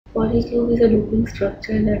For each loop is a looping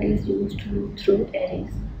structure that is used to loop through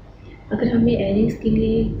arrays. अगर हमें arrays के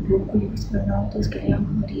लिए loop को use करना हो तो उसके लिए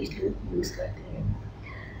हम for each लूप यूज़ करते हैं।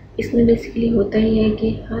 इसमें बेसिकली होता ही है कि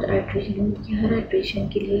हर आइट्रेशन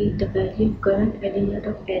के लिए the value of current element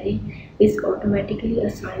of array is automatically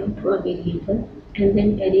assigned to a variable and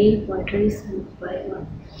then array pointer is moved by one.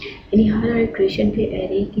 यानी हर आइट्रेशन पे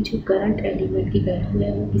एरे की जो करंट एलिमेंट की वैल्यू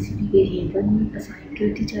है वो किसी भी वेरिएबल में असाइन कर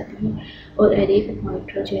दी जाती है और एरे का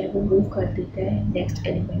पॉइंटर जो है वो मूव कर देता है नेक्स्ट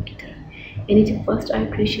एलिमेंट की तरफ। यानी जब फर्स्ट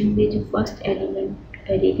आइट्रेशन में जो फर्स्ट एलिमेंट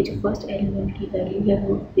एरे के जो फर्स्ट एलिमेंट की वैल्यू है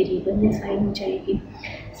वो वेरिएबल में असाइन हो जाएगी।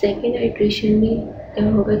 सेकेंड आइट्रेशन में क्या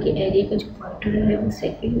होगा कि एरे का जो पॉइंटर है वो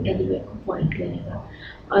सेकेंड एलिमेंट को पॉइंट करेगा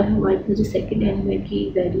और हमारे पास जो सेकेंड एलिमेंट की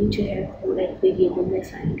वैल्यू जो है वो वेरिएबल में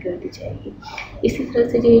असाइन कर दी जाएगी। इसी तरह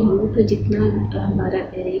से जो लूप है जितना हमारा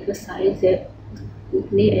एरे का साइज़ है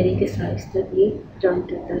उतने एरे के साइज़ तक ये रन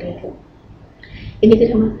करता रहेगा। यानी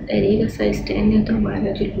अगर हमारा एरे का साइज़ 10 है तो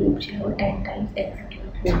हमारा जो लूप जो है वो 10 टाइम्स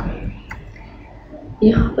एग्जीक्यूट होगा।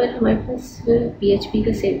 यहाँ पर हमारे पास PHP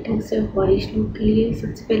का सेंटेंस है फॉर ईच लूप के लिए।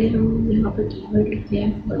 सबसे पहले हम यहाँ पर कीवर्ड लिखते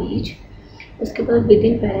हैं फॉर ईच, उसके बाद with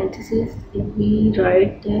in parenthesis we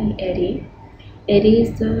write the array. Array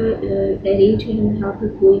is the array जो है यहाँ पर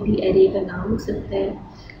कोई भी एरे का नाम हो सकता है।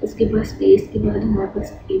 उसके बाद स्पेस के बाद हमारे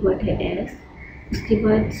पास कीवर्ड है एस, उसके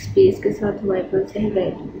बाद स्पेस के साथ हमारे पास है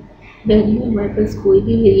वैल्यू। वैल्यू हमारे पास कोई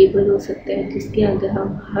भी वेरिएबल हो सकता है जिसके अंदर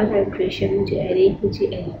हम हर आइट्रेशन में जो एरे की जो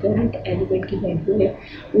करंट एलिमेंट की वैल्यू है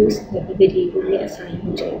वो उस वेरिएबल में असाइन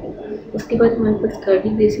हो जाएगी। उसके बाद हमारे पास कर्ली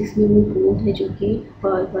ब्रेसेस में वो कोड है जो कि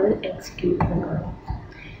बार बार एग्जीक्यूट होगा।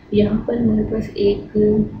 यहाँ पर हमारे पास एक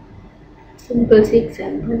सिंपल से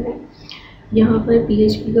एग्जाम्पल है। यहाँ पर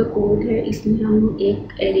PHP का कोड है, इसमें हम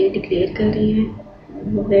एक एरे डिक्लेयर कर रहे हैं,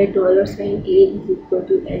 वो है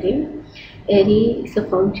 $a=array। array is a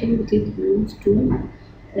function which is used to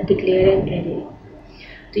declare an array।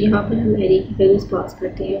 तो यहाँ पर हम एरे की वैल्यूज पास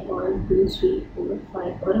करते हैं 1 2 3 4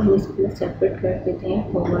 5 और हम इसको सेपरेट कर देते हैं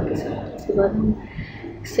कॉमा के साथ। उसके बाद हम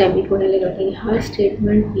सेमीकोलन लगाते हैं। हर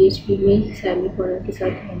स्टेटमेंट PHP में सेमीकोलन के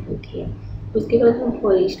साथ एंड होती है। उसके बाद हम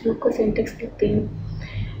फॉर ईच लूप का सिंटैक्स लिखते हैं।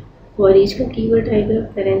 फॉर ईच का कीवर्ड आएगा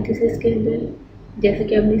पैरेंथेसिस के अंदर। जैसे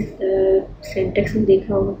कि आपने सिंटैक्स में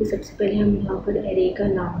देखा होगा कि सबसे पहले हम यहाँ पर एरे का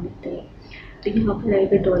नाम लिखते हैं, तो यहाँ पर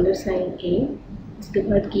आएगा $a, उसके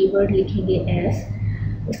बाद कीवर्ड लिखेंगे एस,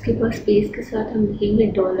 उसके बाद स्पेस के साथ हम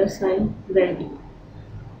लिखेंगे $value।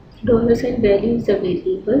 $value is a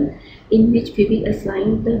variable in which we will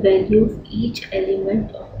assign the value of each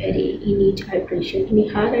element of array in each iteration। यानी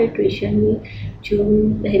हर आइट्रेशन में जो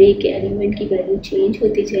एरे के एलिमेंट की वैल्यू चेंज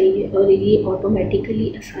होती जाएगी और ये ऑटोमेटिकली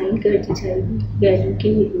असाइन कर दी जाएगी वैल्यू के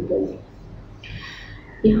वेरिएबल में।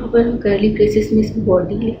 यहाँ पर हम कर्ली ब्रेसेस में इसकी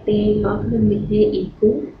बॉडी लिखते हैं। यहाँ पर हम लिखते हैं eco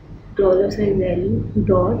 $value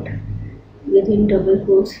dot with in double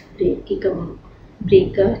quotes break की कमांड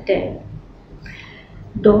ब्रेक का टैग।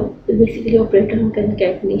 डॉट बेसिकली ऑपरेटर हम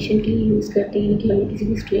कंकैटिनेशन के लिए यूज़ करते हैं कि हमें किसी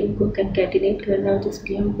भी स्ट्रिंग को कंकैटिनेट करना हो तो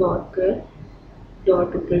उसके लिए हम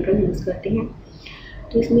डॉट ऑपरेटर यूज़ करते हैं।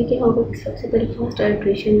 तो इसमें क्या होगा कि सबसे पहले फर्स्ट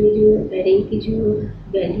आइट्रेशन में जो एरे की जो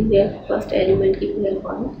वैल्यू है फर्स्ट एलिमेंट की वैल्यू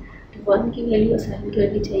 1, तो 1 की वैल्यू असाइन कर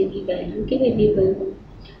दी जाएगी वैल्यू के वेरिएबल में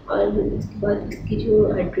और उसके बाद इसकी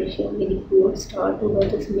जो आइट्रेशन यानी कोड स्टार्ट होगा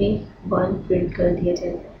तो उसमें 1 प्रिंट कर दिया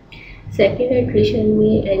जाएगा। सेकेंड आइट्रेशन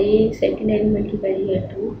में एरे सेकेंड एलिमेंट की वैल्यू है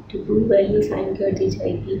 2, तो 2 वैल्यू असाइन कर दी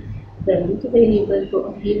जाएगी वैल्यू के वेरिएबल को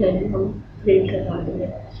और ये वैल्यू हम प्रिंट करवा देंगे।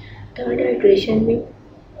 थर्ड आइट्रेशन में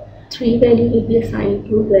 3 value will be assign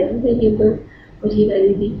to value variable और ये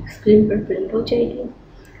वैल्यू भी स्क्रीन पर प्रिंट हो जाएगी।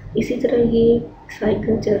 इसी तरह ये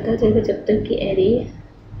साइकिल चलता जाएगा जब तक कि एरे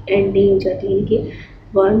एंडिंग हो जाती है, यानी कि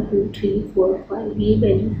 1 2 3 4 5 ये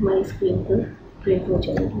वैल्यू हमारी स्क्रीन पर प्रिंट हो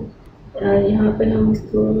जाएगी। यहाँ पर हम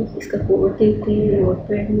इसका कोड देखते हैं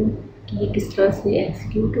नोटपैड में कि ये किस तरह से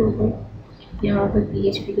एग्जीक्यूट होगा। यहाँ पर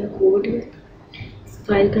PHP का कोड है। इस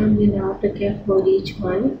फाइल का हमने नाम रखा है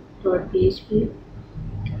foreach1.php।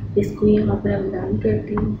 इसको यहाँ पर हम रन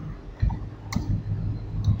करते हैं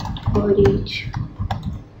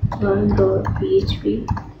foreach1.php।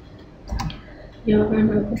 यहाँ पर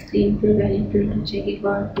हमारे स्क्रीन पर वैल्यू प्रिंट हो जाएगी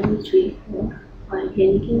 1 2 3 4 5,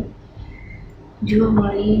 यानी कि जो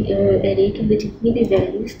हमारी एरे के अंदर जितनी भी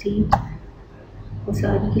वैल्यूज़ थी वो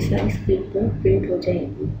सारी की सारी स्क्रीन पर प्रिंट हो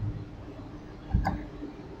जाएगी।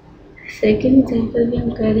 सेकेंड एग्जांपल में हम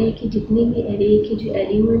कह रहे हैं कि जितनी भी एरे के जो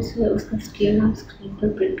एलिमेंट्स है उसका स्ट्रिंग हम स्क्रीन पर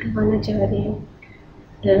प्रिंट करवाना चाह रहे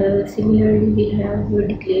हैं। Similarly we have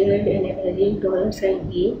declared an array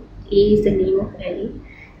 $a is the name of array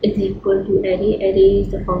is equal to array is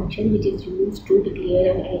the function which is used to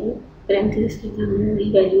declare an array। Parenthesis के अंदर हमने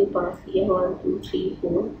वैल्यू पास किया 1 2 3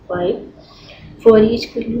 4 5। For each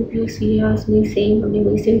का loop use किया, उसमें same हमने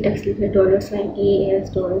वही syntax लिखा $A as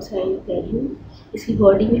 $वैल्यू। इसी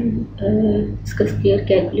बॉडी में हम इसका स्क्वायर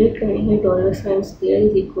कैलकुलेट करेंगे, $square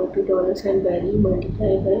is equal to $value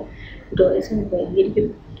multiply by $value. यानी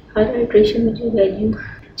हर आइट्रेशन में जो वैल्यू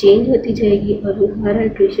चेंज होती जाएगी और हर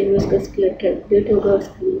आइट्रेशन में इसका स्क्वायर कैलकुलेट होगा और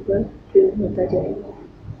स्क्रीन पर प्रिंट होता जाएगा।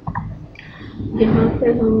 यहाँ पर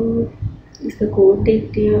हम इसका कोड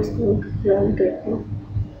देखते हैं, उसको रन करते हैं।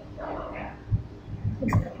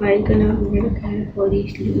 इस फाइल का नाम हमने रखा है for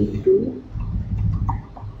each loop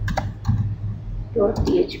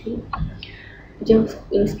 2.php। जब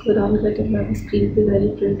इसको रन करते हैं स्क्रीन पे वैल्यू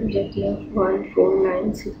प्रिंट हो जाती है 1 4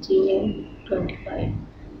 9 16 एंड 25।